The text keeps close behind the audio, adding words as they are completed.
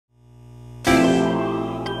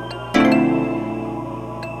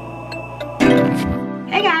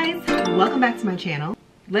welcome back to my channel.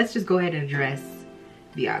 Let's just go ahead and address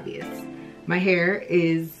the obvious. My hair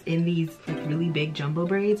is in these like really big jumbo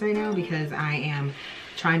braids right now because I am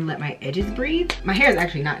trying to let my edges breathe. My hair is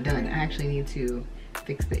actually not done. I actually need to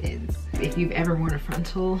fix the ends. If you've ever worn a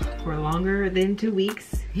frontal for longer than 2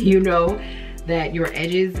 weeks, you know that your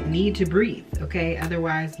edges need to breathe, okay?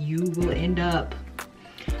 Otherwise you will end up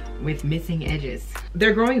with missing edges.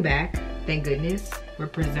 They're growing back, thank goodness. We're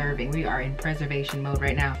preserving. We are in preservation mode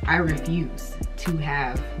right now. I refuse to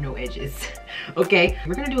have no edges, okay?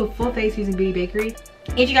 We're gonna do a full face using Beauty Bakerie.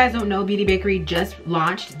 If you guys don't know, Beauty Bakerie just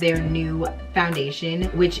launched their new foundation,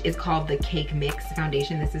 which is called the Cake Mix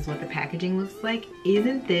Foundation. This is what the packaging looks like.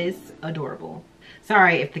 Isn't this adorable?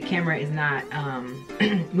 Sorry if the camera is not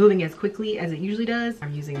moving as quickly as it usually does.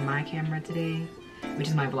 I'm using my camera today, which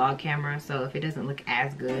is my vlog camera, so if it doesn't look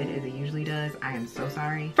as good as it usually does, I am so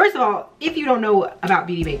sorry. First of all, if you don't know about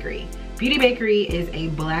Beauty Bakerie is a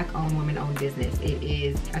Black-owned, woman-owned business. It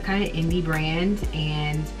is a kind of indie brand,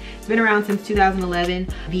 and it's been around since 2011.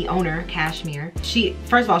 The owner, Kashmir,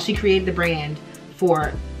 first of all, she created the brand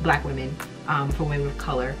for Black women, for women of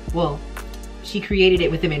color. Well, she created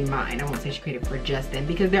it with them in mind. I won't say she created it for just them,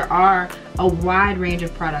 because there are a wide range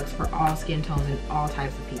of products for all skin tones and all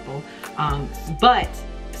types of people. But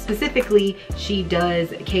specifically, she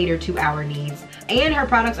does cater to our needs, and her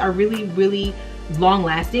products are really, really long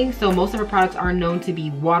lasting. So most of her products are known to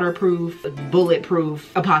be waterproof,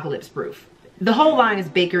 bulletproof, apocalypse proof. The whole line is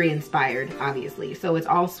bakery inspired, obviously. So it's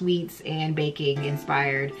all sweets and baking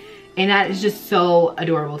inspired. And that is just so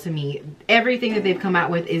adorable to me. Everything that they've come out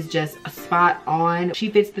with is just a spot on. She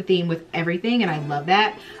fits the theme with everything, and I love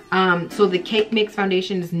that. So the Cake Mix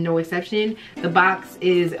Foundation is no exception. The box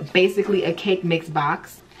is basically a cake mix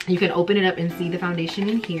box. You can open it up and see the foundation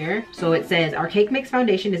in here. So it says, our Cake Mix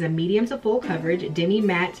Foundation is a medium to full coverage,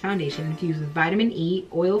 demi-matte foundation infused with vitamin E,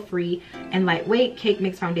 oil-free, and lightweight. Cake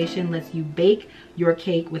Mix Foundation lets you bake your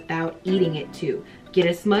cake without eating it too. Get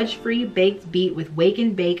a smudge-free baked beat with Wake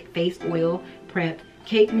and Bake face oil prep,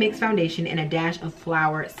 Cake Mix Foundation, and a dash of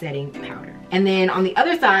flour setting powder. And then on the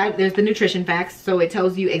other side, there's the nutrition facts. So it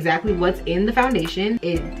tells you exactly what's in the foundation.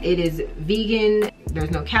 It is vegan.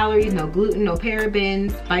 There's no calories, no gluten, no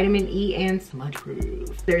parabens, vitamin E, and smudge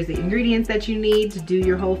proof. There's the ingredients that you need to do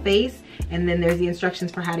your whole face, and then there's the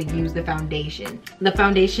instructions for how to use the foundation. The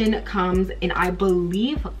foundation comes in, I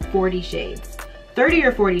believe, 40 shades. 30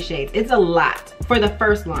 or 40 shades. It's a lot for the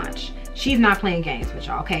first launch. She's not playing games with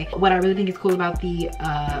y'all, okay? What I really think is cool about the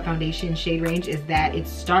foundation shade range is that it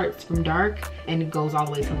starts from dark and it goes all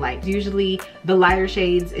the way to light. Usually the lighter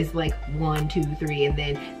shades is like 1, 2, 3, and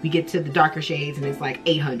then we get to the darker shades and it's like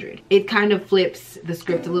 800. It kind of flips the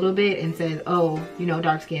script a little bit and says, oh, you know,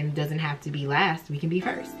 dark skin doesn't have to be last, we can be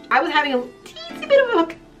first. I was having a teensy bit of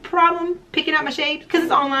a problem picking out my shade because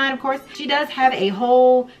it's online, of course. She does have a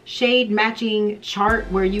whole shade matching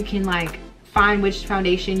chart where you can like find which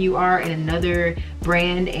foundation you are in another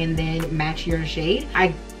brand and then match your shade.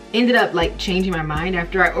 I ended up like changing my mind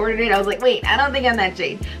after I ordered it. I was like, wait, I don't think I'm that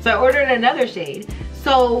shade. So I ordered another shade.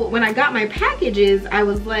 So when I got my packages, I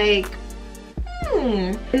was like,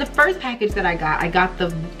 in the first package that I got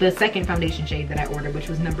the second foundation shade that I ordered, which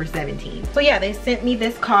was number 17. So yeah, they sent me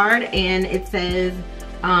this card and it says,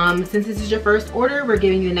 since this is your first order, we're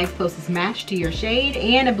giving you the next closest match to your shade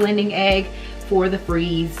and a blending egg for the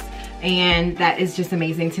freeze. And that is just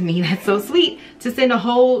amazing to me. That's so sweet to send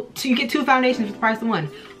you get 2 foundations for the price of 1.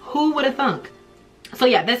 Who would have thunk? So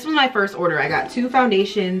yeah, this was my first order. I got 2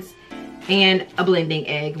 foundations and a blending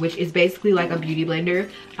egg, which is basically like a beauty blender.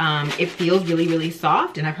 It feels really, really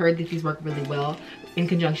soft, and I've heard that these work really well in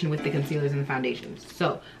conjunction with the concealers and the foundations.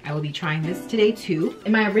 So I will be trying this today too.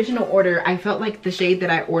 In my original order, I felt like the shade that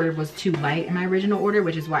I ordered was too light in my original order,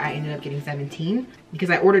 which is why I ended up getting 17, because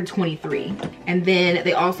I ordered 23. And then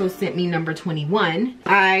they also sent me number 21.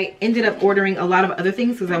 I ended up ordering a lot of other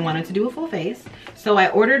things because I wanted to do a full face. So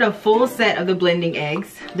I ordered a full set of the blending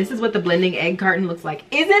eggs. This is what the blending egg carton looks like.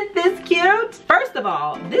 Isn't this cute? First of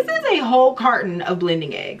all, this is a whole carton of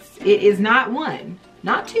blending eggs. It is not 1,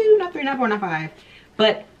 not 2, not 3, not 4, not 5,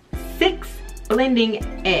 but 6 blending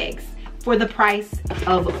eggs for the price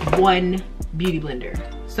of 1 beauty blender.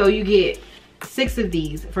 So you get 6 of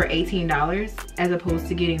these for $18 as opposed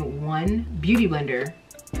to getting 1 beauty blender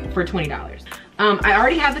for $20. I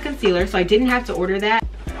already have the concealer, so I didn't have to order that.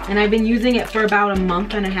 And I've been using it for about a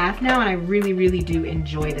month and a half now, and I really, really do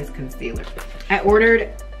enjoy this concealer. I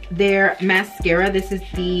ordered their mascara. This is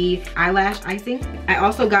the Eyelash Icing. I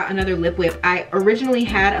also got another lip whip. I originally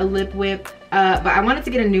had a lip whip But I wanted to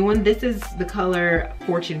get a new one. This is the color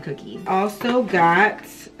Fortune Cookie. Also got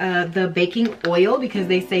the baking oil, because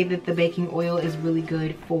they say that the baking oil is really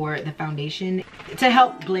good for the foundation to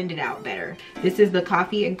help blend it out better. This is the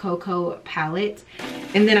Coffee and Cocoa palette.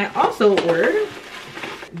 And then I also ordered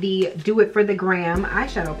the Do It for the Gram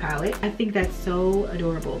eyeshadow palette. I think that's so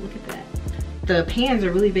adorable. Look at that. The pans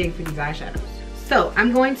are really big for these eyeshadows. So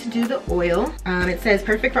I'm going to do the oil. It says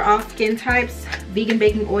perfect for all skin types. Vegan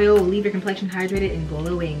baking oil will leave your complexion hydrated and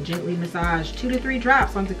glowing. Gently massage 2 to 3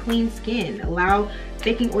 drops onto clean skin. Allow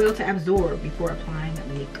baking oil to absorb before applying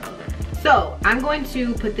makeup. So I'm going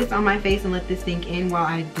to put this on my face and let this sink in while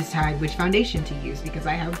I decide which foundation to use, because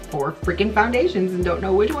I have 4 freaking foundations and don't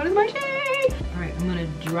know which one is my shade. All right, I'm gonna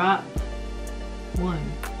drop 1,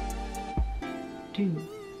 2,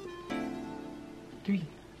 3.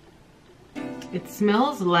 It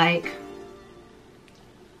smells like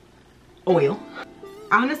oil.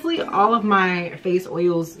 Honestly, all of my face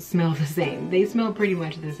oils smell the same. They smell pretty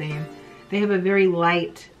much the same. They have a very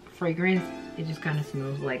light fragrance. It just kind of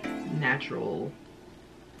smells like natural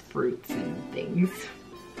fruits and things.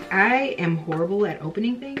 I am horrible at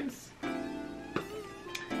opening things.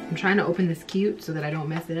 I'm trying to open this cute so that I don't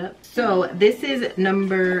mess it up. So this is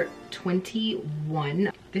number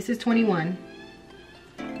 21. This is 21.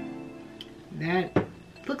 That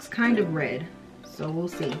looks kind of red, so we'll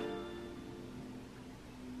see.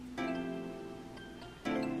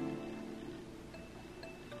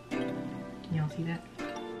 Y'all see that?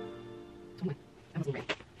 That was red.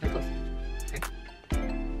 Very close. Okay.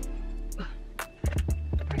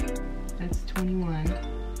 Alright, that's 21.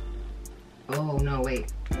 Oh no,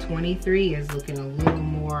 wait. 23 is looking a little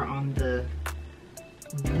more on the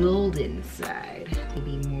golden side.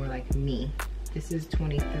 Maybe more like me. This is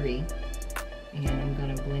 23. And I'm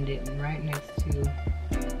gonna blend it right next to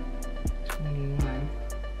 21.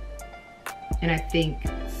 And I think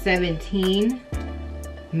 17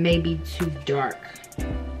 may be too dark.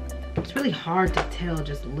 It's really hard to tell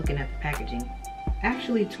just looking at the packaging.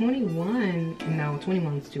 Actually 21, no,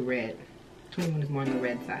 21 is too red. 21 is more on the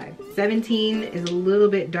red side. 17 is a little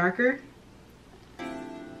bit darker.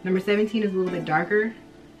 Number 17 is a little bit darker.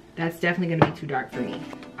 That's definitely gonna be too dark for me.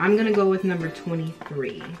 I'm gonna go with number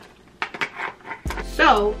 23.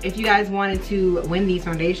 So if you guys wanted to win these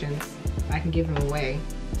foundations, I can give them away.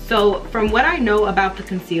 So from what I know about the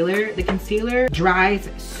concealer dries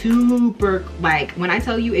super, like when I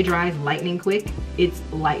tell you it dries lightning quick, it's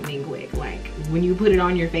lightning quick. Like when you put it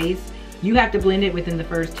on your face, you have to blend it within the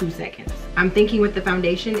first 2 seconds. I'm thinking with the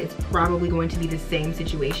foundation, it's probably going to be the same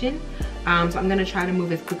situation. So I'm gonna try to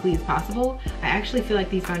move as quickly as possible. I actually feel like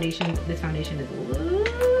this foundation is a little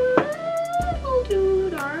too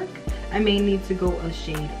dark. I may need to go a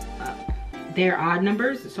shade up. They're odd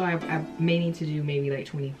numbers, so I may need to do maybe like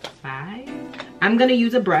 25. I'm gonna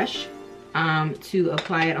use a brush to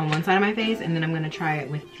apply it on one side of my face, and then I'm gonna try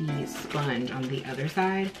it with the sponge on the other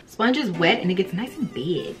side. Sponge is wet and it gets nice and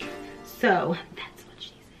big. So that's what she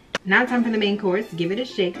said. Now time for the main course. Give it a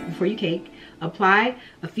shake before you cake. Apply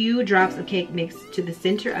a few drops of cake mix to the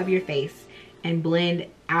center of your face and blend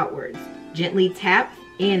outwards. Gently tap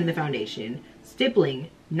in the foundation, stippling,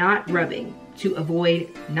 not rubbing, to avoid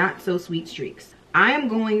not so sweet streaks. I am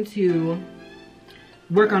going to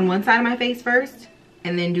work on one side of my face first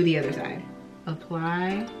and then do the other side.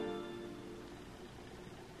 Apply,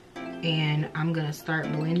 and I'm gonna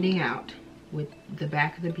start blending out with the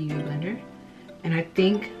back of the Beauty Blender. And I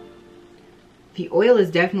think the oil is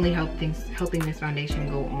definitely helping this foundation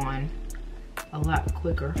go on a lot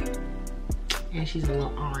quicker. And she's a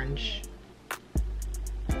little orange.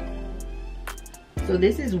 So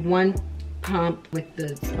this is 1 pump with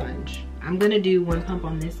the sponge. I'm gonna do 1 pump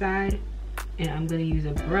on this side, and I'm gonna use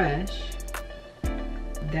a brush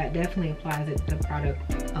that definitely applies the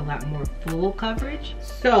product a lot more full coverage.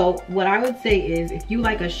 So what I would say is, if you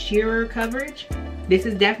like a sheerer coverage, this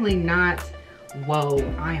is definitely not, whoa,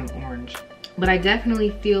 I am orange. But I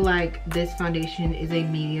definitely feel like this foundation is a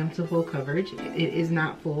medium to full coverage. It is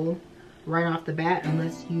not full right off the bat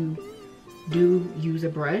unless you do use a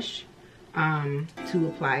brush to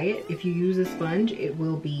apply it. If you use a sponge, it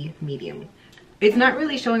will be medium. It's not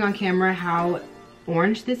really showing on camera how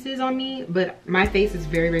orange this is on me, but my face is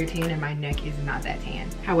very, very tan and my neck is not that tan.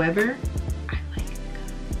 However, I like the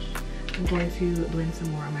coverage. I'm going to blend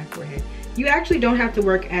some more on my forehead. You actually don't have to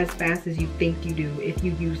work as fast as you think you do if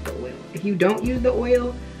you use the oil. If you don't use the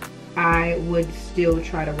oil, I would still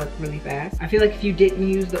try to work really fast. I feel like if you didn't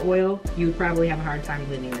use the oil, you would probably have a hard time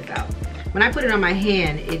blending this out. When I put it on my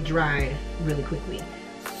hand, it dried really quickly.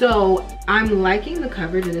 So I'm liking the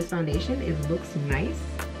coverage of this foundation. It looks nice.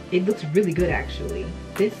 It looks really good actually.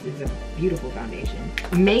 This is a beautiful foundation.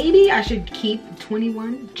 Maybe I should keep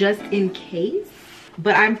 21 just in case,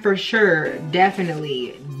 but I'm for sure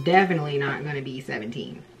definitely not gonna be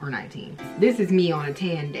 17 or 19. This is me on a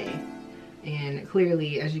tan day. And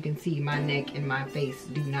clearly, as you can see, my neck and my face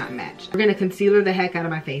do not match. We're gonna concealer the heck out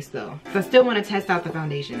of my face though. So I still wanna test out the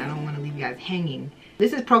foundation. I don't wanna leave you guys hanging.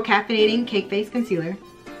 This is Procaffeinating Cake Face Concealer.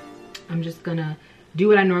 I'm just gonna do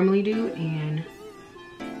what I normally do and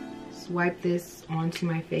swipe this onto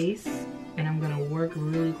my face. And I'm gonna work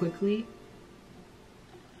really quickly.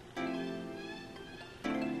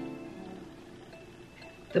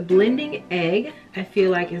 The blending egg, I feel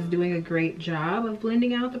like, is doing a great job of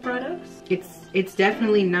blending out the products. It's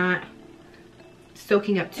definitely not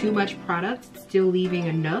soaking up too much product, still leaving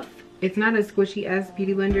enough. It's not as squishy as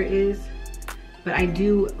Beauty Blender is, but I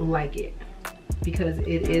do like it because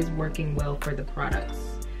it is working well for the products.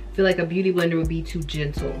 I feel like a Beauty Blender would be too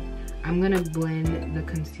gentle. I'm gonna blend the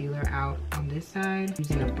concealer out on this side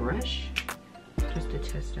using a brush just to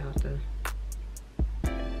test out the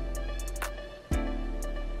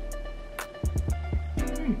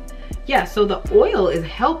yeah, so the oil is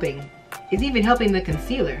helping. It's even helping the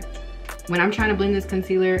concealer. When I'm trying to blend this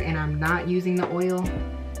concealer and I'm not using the oil,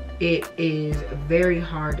 it is very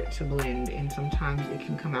hard to blend, and sometimes it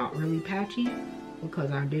can come out really patchy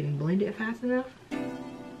because I didn't blend it fast enough.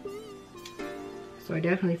 So I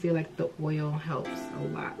definitely feel like the oil helps a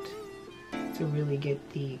lot to really get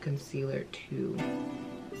the concealer to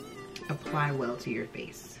apply well to your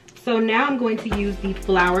face. So now I'm going to use the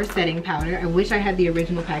flower setting powder. I wish I had the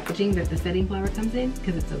original packaging that the setting flower comes in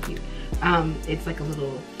because it's so cute. It's like a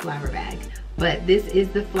little flower bag. But this is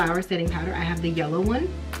the flower setting powder. I have the yellow one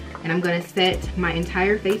and I'm gonna set my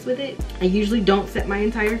entire face with it. I usually don't set my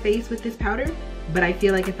entire face with this powder, but I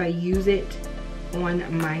feel like if I use it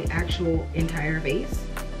on my actual entire face,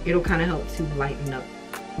 it'll kind of help to lighten up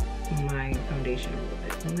my foundation a little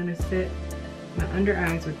bit. I'm gonna set my under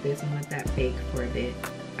eyes with this and let that bake for a bit.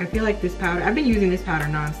 I feel like this powder, I've been using this powder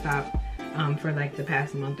nonstop for like the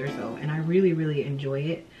past month or so, and I really enjoy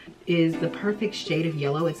it. It is the perfect shade of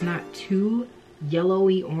yellow. It's not too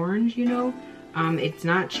yellowy orange, you know. It's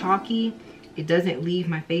not chalky. It doesn't leave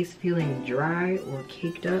my face feeling dry or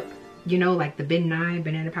caked up, you know, like the Ben Nye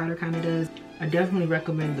banana powder kind of does. I definitely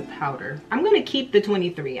recommend the powder. I'm gonna keep the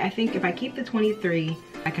 23. I think if I keep the 23,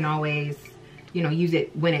 I can always, you know, use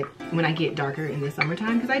it when I get darker in the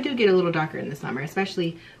summertime, because I do get a little darker in the summer,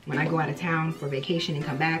 especially when I go out of town for vacation and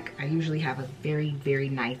come back. I usually have a very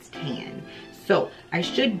nice tan. So I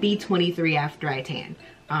should be 23 after I tan.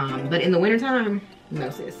 But in the wintertime,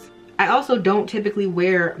 no sis. I also don't typically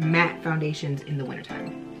wear matte foundations in the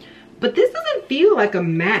wintertime. But this doesn't feel like a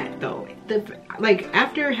matte though. Like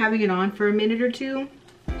after having it on for a minute or two,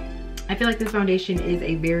 I feel like this foundation is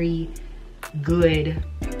a very good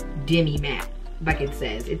demi matte. Like it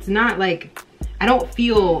says, it's not like, I don't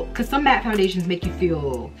feel, because some matte foundations make you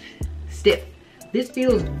feel stiff. This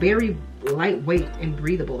feels very lightweight and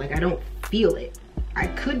breathable. Like I don't feel it. I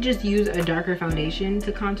could just use a darker foundation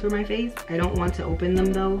to contour my face. I don't want to open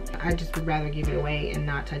them though. I just would rather give it away and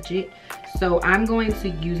not touch it. So I'm going to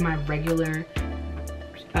use my regular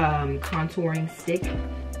contouring stick,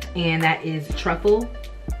 and that is Truffle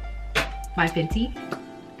by Fenty.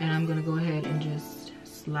 And I'm gonna go ahead and just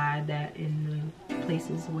slide that in the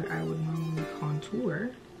places where I would normally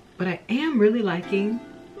contour. But I am really liking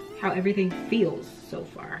how everything feels so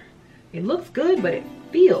far. It looks good, but it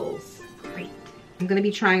feels great. I'm gonna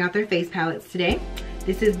be trying out their face palettes today.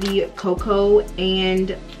 This is the Cocoa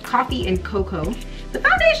and Coffee and Cocoa. The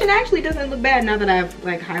foundation actually doesn't look bad now that I've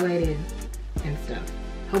like highlighted and stuff.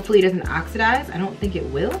 Hopefully it doesn't oxidize. I don't think it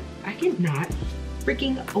will. I cannot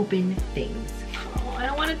freaking open things. I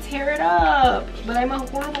don't want to tear it up, but I'm a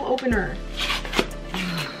horrible opener.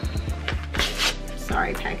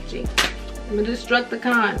 Sorry, packaging. I'm a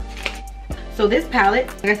Destructicon. So this palette,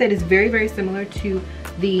 like I said, is very similar to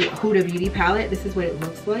the Huda Beauty palette. This is what it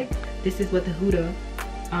looks like. This is what the Huda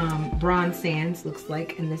Bronze Sands looks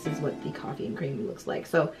like, and this is what the Coffee and Creamy looks like.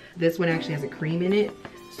 So this one actually has a cream in it,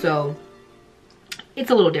 so it's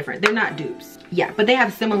a little different. They're not dupes. Yeah, but they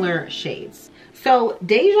have similar shades. So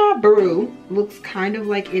Deja Brew looks kind of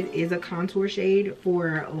like it is a contour shade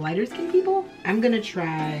for lighter skin people. I'm gonna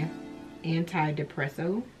try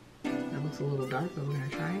Anti-Depresso. That looks a little dark, but we're gonna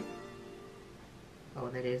try it. Oh,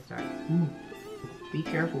 that is dark. Ooh. Be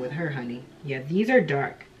careful with her, honey. Yeah, these are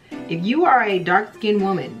dark. If you are a dark skinned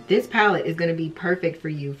woman, this palette is gonna be perfect for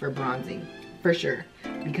you for bronzing, for sure.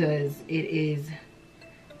 Because it's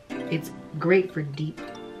great for deep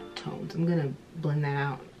tones. I'm gonna blend that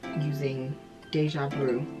out using Deja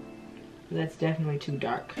Brew. That's definitely too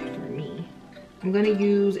dark for me. I'm gonna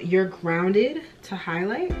use You're Grounded to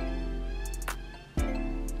highlight.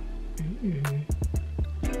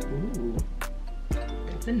 Ooh,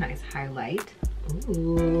 that's a nice highlight.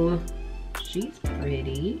 Ooh, she's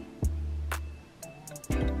pretty.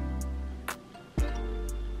 I'm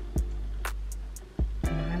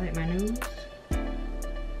gonna highlight my nose.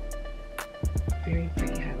 Very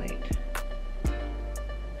pretty highlight.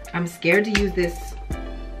 I'm scared to use this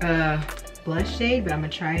blush shade, but I'm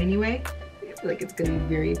gonna try it anyway. I feel like it's gonna be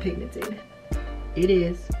very pigmented. It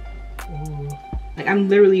is. Ooh. Like, I'm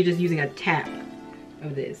literally just using a tap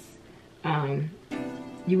of this.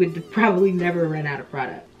 You would probably never run out of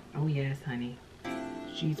product. Oh yes, honey.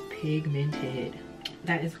 She's pigmented.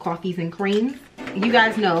 That is Coffees and Creams. You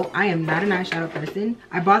guys know I am not an eyeshadow person.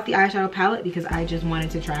 I bought the eyeshadow palette because I just wanted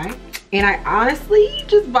to try. And I honestly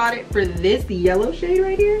just bought it for this yellow shade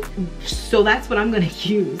right here. So that's what I'm gonna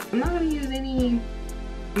use. I'm not gonna use any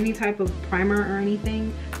type of primer or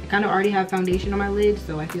anything. I kind of already have foundation on my lid,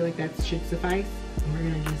 so I feel like that should suffice. And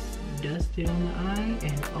we're gonna just dust it on the eye,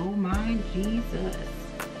 and oh my Jesus,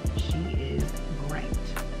 she is bright.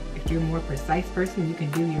 If you're a more precise person, you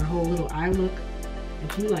can do your whole little eye look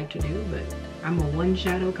that you like to do, but I'm a one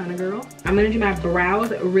shadow kind of girl. I'm gonna do my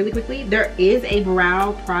brows really quickly. There is a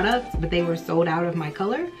brow product, but they were sold out of my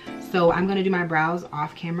color. So I'm gonna do my brows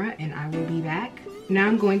off camera and I will be back. Now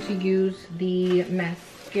I'm going to use the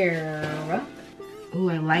mascara. Ooh,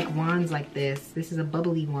 I like wands like this. This is a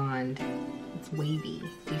bubbly wand. It's wavy.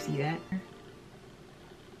 Do you see that?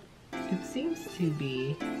 It seems to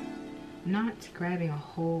be not grabbing a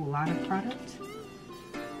whole lot of product.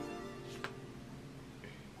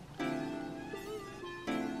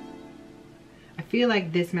 I feel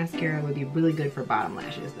like this mascara would be really good for bottom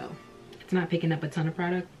lashes though. It's not picking up a ton of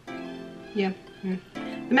product. Yeah. The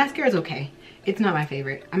mascara is okay. It's not my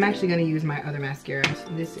favorite. I'm actually gonna use my other mascara.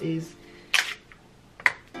 This is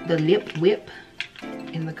the Lip Whip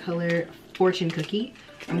in the color Fortune Cookie.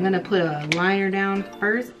 I'm gonna put a liner down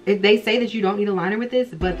first. They say that you don't need a liner with this,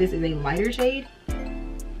 but this is a lighter shade.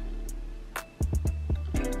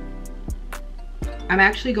 I'm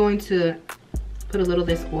actually going to put a little of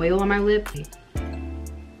this oil on my lip.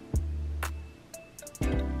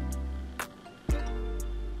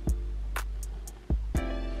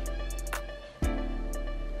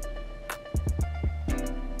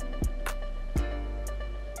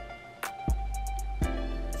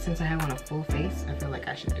 Since I have on a full face, I feel like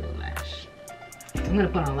I should do a lash. I'm gonna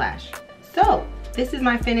put on a lash. So, this is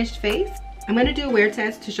my finished face. I'm gonna do a wear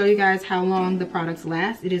test to show you guys how long the products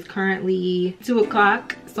last. It is currently 2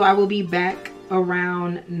 o'clock, so I will be back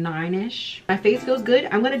around 9-ish. My face feels good.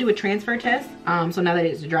 I'm gonna do a transfer test. So now that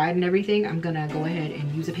it's dried and everything, I'm gonna go ahead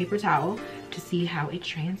and use a paper towel to see how it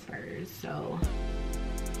transfers. So.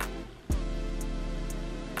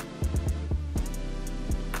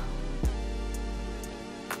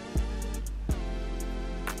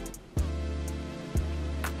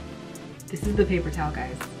 This is the paper towel,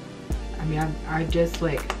 guys. I mean, I just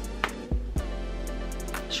like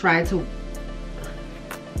try to,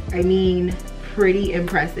 I mean, pretty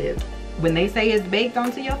impressive. When they say it's baked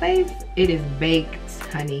onto your face, it is baked,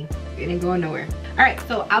 honey. It ain't going nowhere. All right,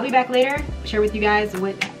 so I'll be back later. Share with you guys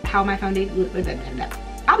how my foundation,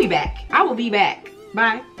 I'll be back. I will be back.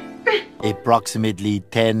 Bye. Approximately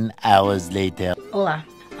 10 hours later. Hola.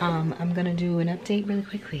 I'm gonna do an update really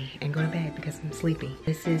quickly and go to bed because I'm sleepy.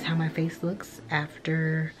 This is how my face looks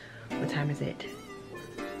after, what time is it?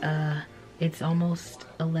 It's almost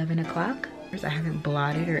 11 o'clock. I haven't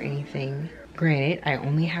blotted or anything. Granted, I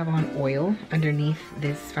only have on oil underneath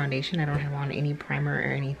this foundation. I don't have on any primer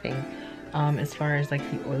or anything. As far as like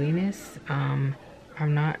the oiliness, I'm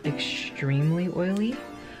not extremely oily.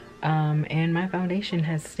 And my foundation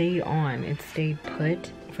has stayed on. It stayed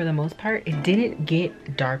put. For the most part, it didn't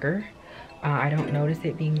get darker. I don't notice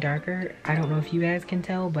it being darker. I don't know if you guys can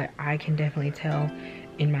tell, but I can definitely tell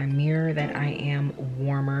in my mirror that I am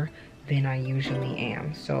warmer than I usually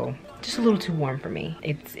am. So just a little too warm for me.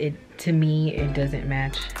 To me, it doesn't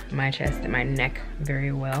match my chest and my neck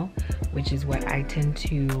very well, which is what I tend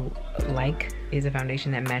to like, is a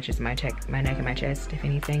foundation that matches my neck and my chest, if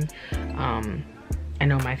anything. I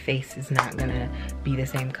know my face is not gonna be the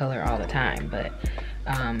same color all the time, but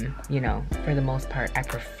you know, for the most part, I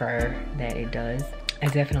prefer that it does. I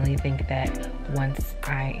definitely think that once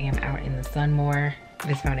I am out in the sun more,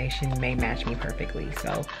 this foundation may match me perfectly.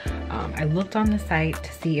 So I looked on the site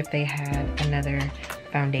to see if they had another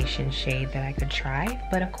foundation shade that I could try,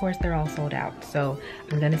 but of course they're all sold out. So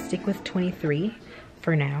I'm gonna stick with 23.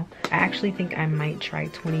 for now. I actually think I might try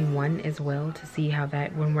 21 as well to see how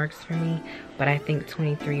that one works for me, but I think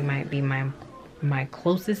 23 might be my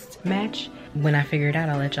closest match. When I figure it out,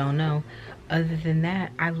 I'll let y'all know. Other than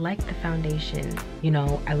that, I like the foundation. You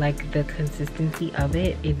know, I like the consistency of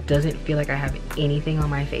it. It doesn't feel like I have anything on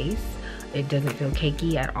my face. It doesn't feel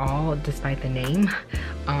cakey at all, despite the name.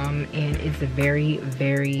 And it's very,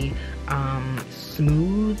 very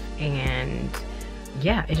smooth, and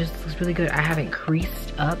yeah, it just looks really good. I haven't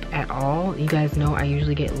creased up at all. You guys know I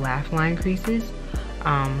usually get laugh line creases,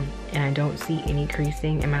 and I don't see any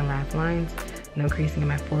creasing in my laugh lines. No creasing in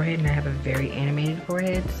my forehead, and I have a very animated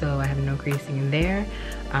forehead, so I have no creasing in there.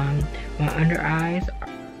 My under eyes,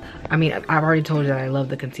 I mean, I've already told you that I love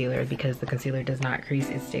the concealer because the concealer does not crease,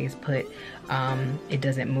 it stays put. It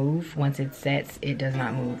doesn't move. Once it sets, it does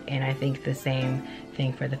not move. And I think the same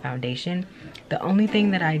thing for the foundation. The only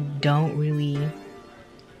thing that I don't really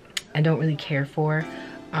care for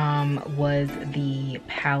was the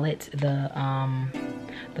palette,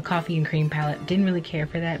 the coffee and cream palette. Didn't really care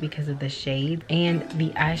for that because of the shade, and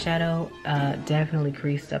the eyeshadow definitely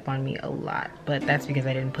creased up on me a lot, but that's because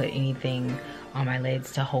I didn't put anything on my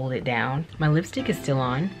lids to hold it down. My lipstick is still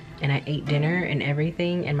on, and I ate dinner and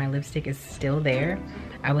everything, and my lipstick is still there.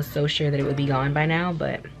 I was so sure that it would be gone by now,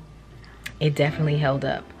 but it definitely held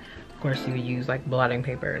up. Of course, you would use like blotting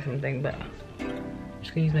paper or something, but I'm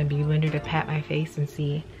just gonna use my beauty blender to pat my face and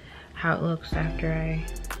see how it looks after I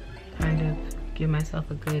kind of give myself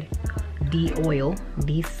a good de-oil,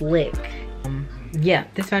 de-slick. Yeah,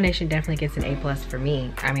 this foundation definitely gets an A+ for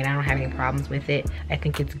me. I mean, I don't have any problems with it. I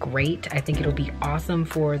think it's great. I think it'll be awesome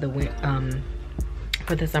for the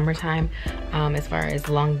summertime, as far as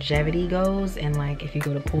longevity goes, and like if you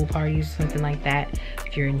go to pool parties or something like that,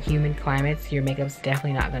 if you're in humid climates, your makeup's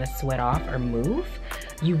definitely not gonna sweat off or move.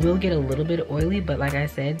 You will get a little bit oily, but like I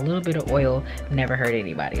said, a little bit of oil never hurt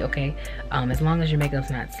anybody, okay? As long as your makeup's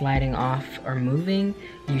not sliding off or moving,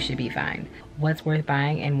 you should be fine. What's worth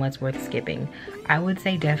buying and what's worth skipping? I would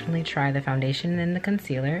say definitely try the foundation and the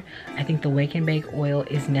concealer. I think the Wake and Bake oil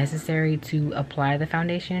is necessary to apply the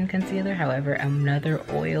foundation and concealer. However, another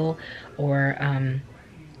oil, or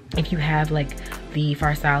if you have like the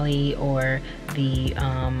Farsali or the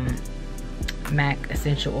MAC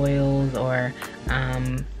essential oils, or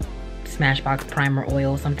Smashbox primer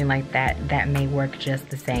oil, something like that, that may work just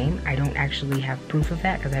the same. I don't actually have proof of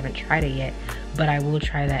that because I haven't tried it yet, but I will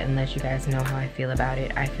try that and let you guys know how I feel about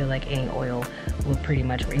it. I feel like any oil will pretty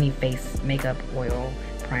much, or any face makeup oil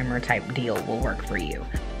primer type deal will work for you.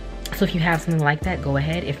 So if you have something like that, go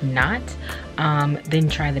ahead. If not, then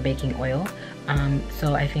try the baking oil.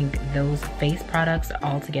 So I think those face products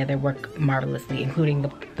all together work marvelously, including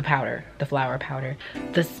the powder, the flour powder.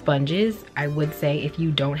 The sponges, I would say if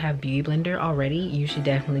you don't have Beauty Blender already, you should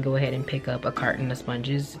definitely go ahead and pick up a carton of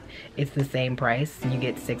sponges. It's the same price, you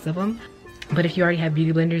get 6 of them. But if you already have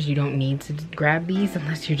Beauty Blenders, you don't need to grab these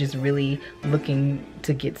unless you're just really looking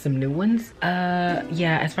to get some new ones.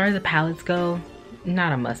 Yeah, as far as the palettes go,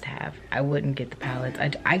 not a must-have. I wouldn't get the palettes.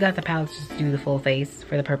 I got the palettes just to do the full face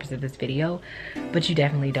for the purpose of this video, but you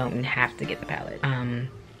definitely don't have to get the palette.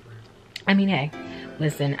 I mean, hey,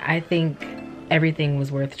 listen, I think everything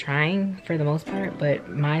was worth trying for the most part, but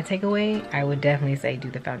my takeaway, I would definitely say do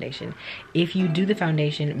the foundation. If you do the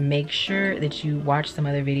foundation, make sure that you watch some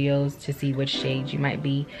other videos to see which shades you might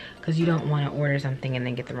be, because you don't want to order something and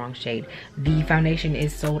then get the wrong shade. The foundation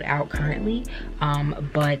is sold out currently,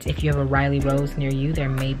 but if you have a Riley Rose near you, there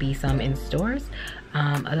may be some in stores.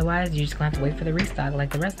 Otherwise, you're just gonna have to wait for the restock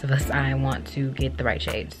like the rest of us. I want to get the right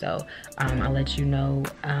shade, so I'll let you know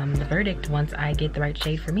the verdict once I get the right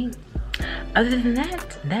shade for me. Other than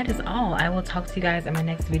that, that is all. I will talk to you guys in my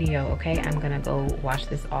next video, okay? I'm gonna go wash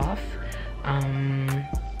this off and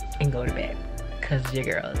go to bed because your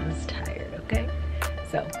girl is tired, okay?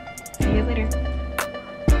 So see you later.